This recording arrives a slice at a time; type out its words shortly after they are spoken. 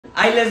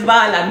Ahí les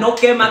va la no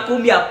quema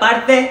cumbia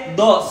parte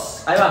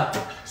 2. Ahí va.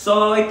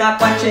 Soy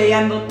tacuache y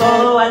ando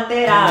todo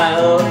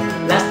alterado.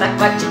 Las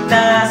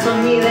tacuachitas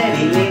son mi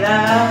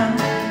debilidad.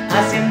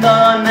 Haciendo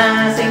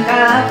donas en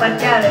cada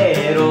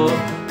parqueadero.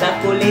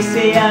 La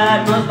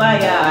policía nos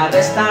vaya a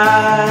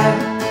arrestar.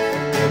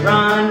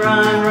 Run,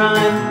 run,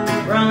 run,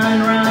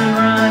 run, run,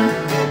 run.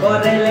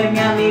 Córrele mi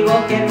amigo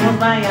que nos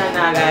vayan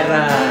a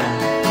agarrar.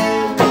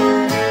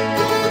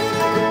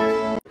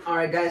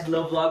 Alright guys,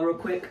 little vlog real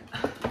quick.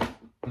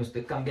 Me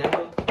estoy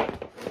cambiando.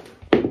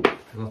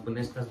 Voy a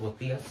poner estas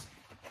botellas.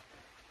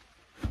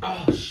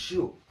 Oh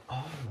shoot.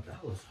 Oh,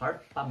 that was hard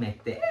pa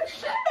meter.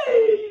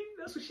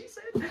 That's what she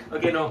said.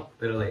 Okay, no,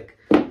 pero like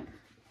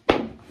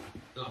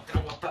la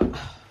otra guapa.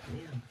 Oh,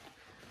 man.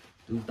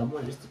 Dude,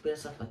 estamos listos para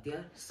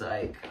zapatear. It's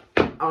like,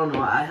 I don't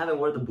know, I haven't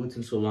worn the boots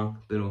in so long,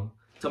 pero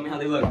tell me how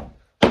they look.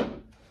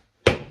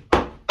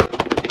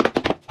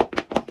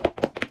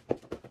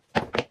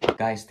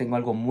 Guys, tengo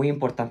algo muy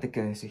importante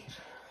que decir.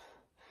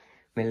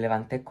 Me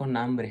levanté con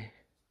hambre,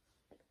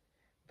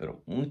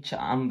 pero mucha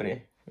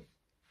hambre.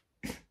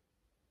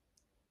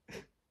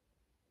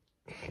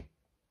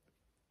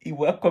 Y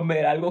voy a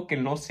comer algo que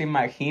no se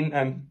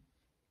imaginan.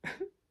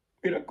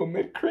 Voy a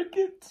comer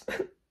crickets.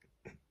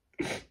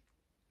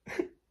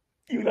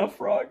 Y una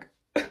frog.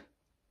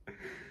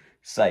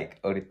 Psych,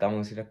 ahorita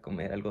vamos a ir a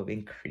comer algo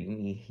bien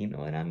creamy. You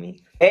know what I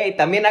mean? Hey,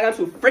 también hagan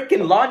su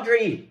freaking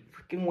laundry.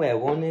 Freaking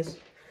huevones.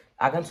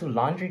 Hagan su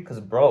laundry, because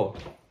bro,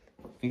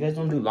 if you guys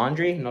don't do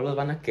laundry, no los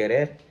van a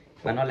querer.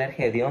 Van a oler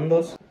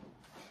hediondos.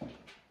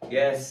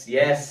 Yes,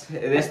 yes.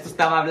 De esto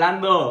estaba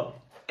hablando.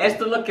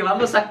 Esto es lo que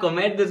vamos a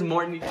comer this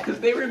morning, because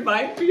they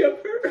remind me of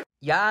her.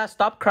 Yeah,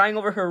 stop crying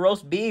over her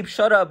roast beef.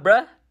 Shut up,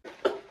 bruh.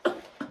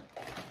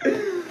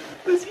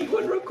 Let's eat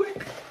one real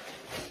quick.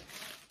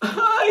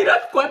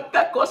 Mira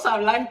cuánta cosa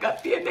blanca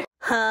tiene.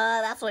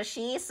 That's what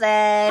she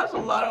said. That's a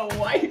lot of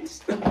white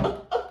stuff.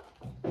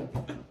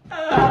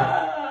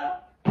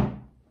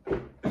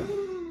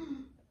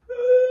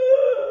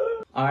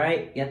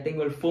 Alright, ya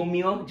tengo el full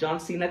meal. John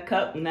Cena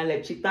cup, una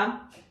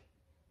lechita.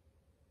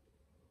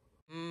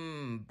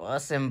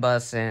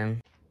 Bussin'.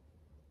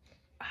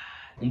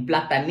 Un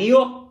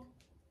platanillo.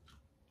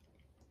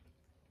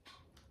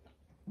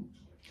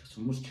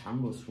 Somos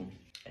chambos, fool.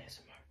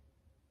 ASMR.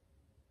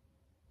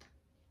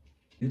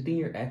 You think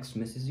your ex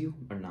misses you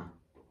or not?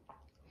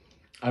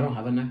 I don't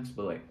have an ex,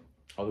 but like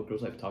all the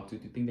girls I've talked to,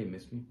 do you think they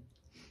miss me?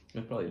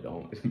 I probably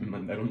don't. Me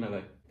mandaron a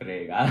la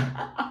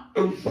fregada.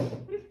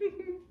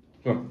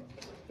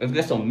 Let's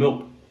get some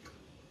milk.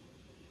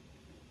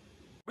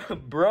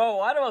 Bro,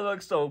 why do I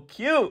look so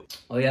cute?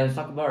 Oh yeah, let's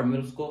talk about our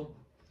middle school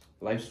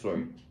life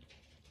story.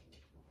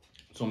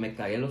 So me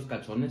cagué los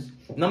calzones.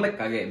 No me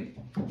cagué.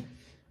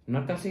 No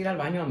alcancé a ir al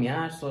baño a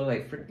miar, so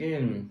like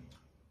freaking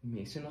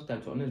me hice los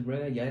calzones,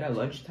 bro. Ya era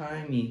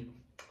lunchtime y...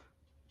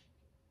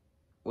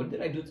 What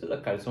did I do to the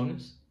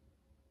calzones?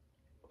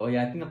 Oh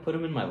yeah, I think I put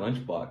them in my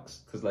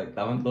lunchbox. Cause like,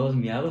 estaban todos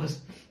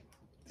miados.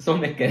 So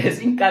me quedé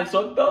sin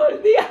calzón todo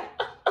el día.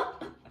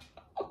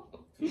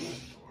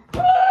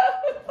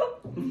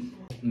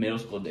 Middle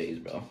school days,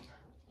 bro.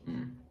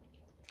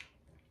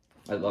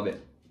 I love it.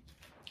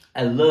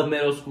 I love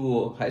middle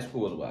school. High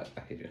school was whack.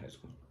 I hated high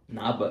school.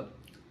 Nah, but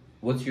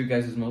what's your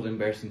guys' most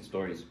embarrassing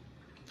stories?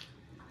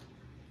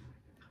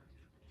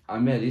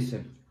 Me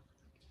dicen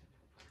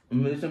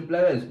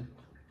plebes.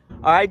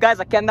 Alright guys,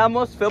 aquí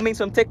andamos filming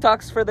some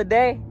TikToks for the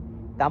day.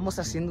 Estamos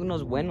haciendo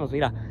unos buenos,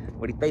 mira.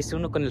 Ahorita hice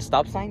uno con el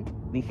stop sign.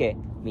 Dije,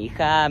 mi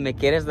hija, ¿me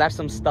quieres dar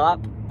some stop?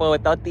 But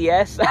without the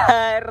S.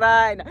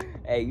 Rai Now.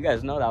 Hey, you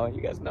guys know that one.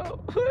 You guys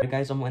know. Alright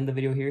guys, I'm gonna end the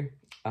video here.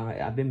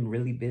 I've been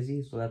really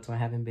busy, so that's why I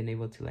haven't been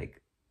able to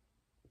like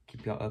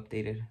keep y'all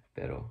updated.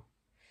 Pero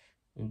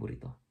un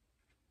burrito.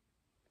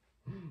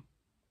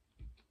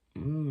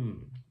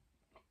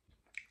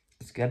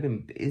 It's I've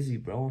been busy,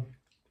 bro.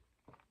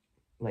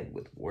 Like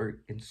with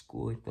work and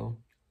school, though.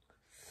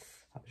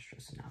 I'm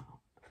stressing out.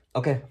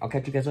 Okay, I'll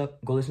catch you guys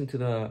up. Go listen to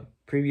the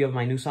preview of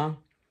my new song.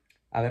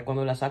 A ver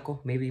cuando la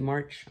saco. Maybe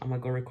March. I'm gonna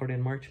go record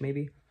in March,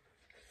 maybe.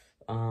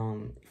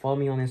 Follow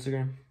me on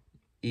Instagram.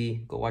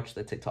 Y go watch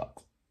the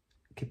TikToks.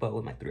 Keep up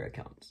with my 3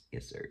 accounts.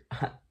 Yes, sir.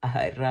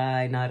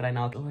 Rai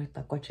Now. Todo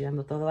está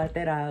cocheando, todo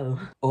alterado.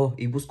 Oh,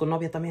 y busco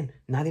novia también.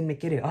 Nadie me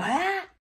quiere. Oh,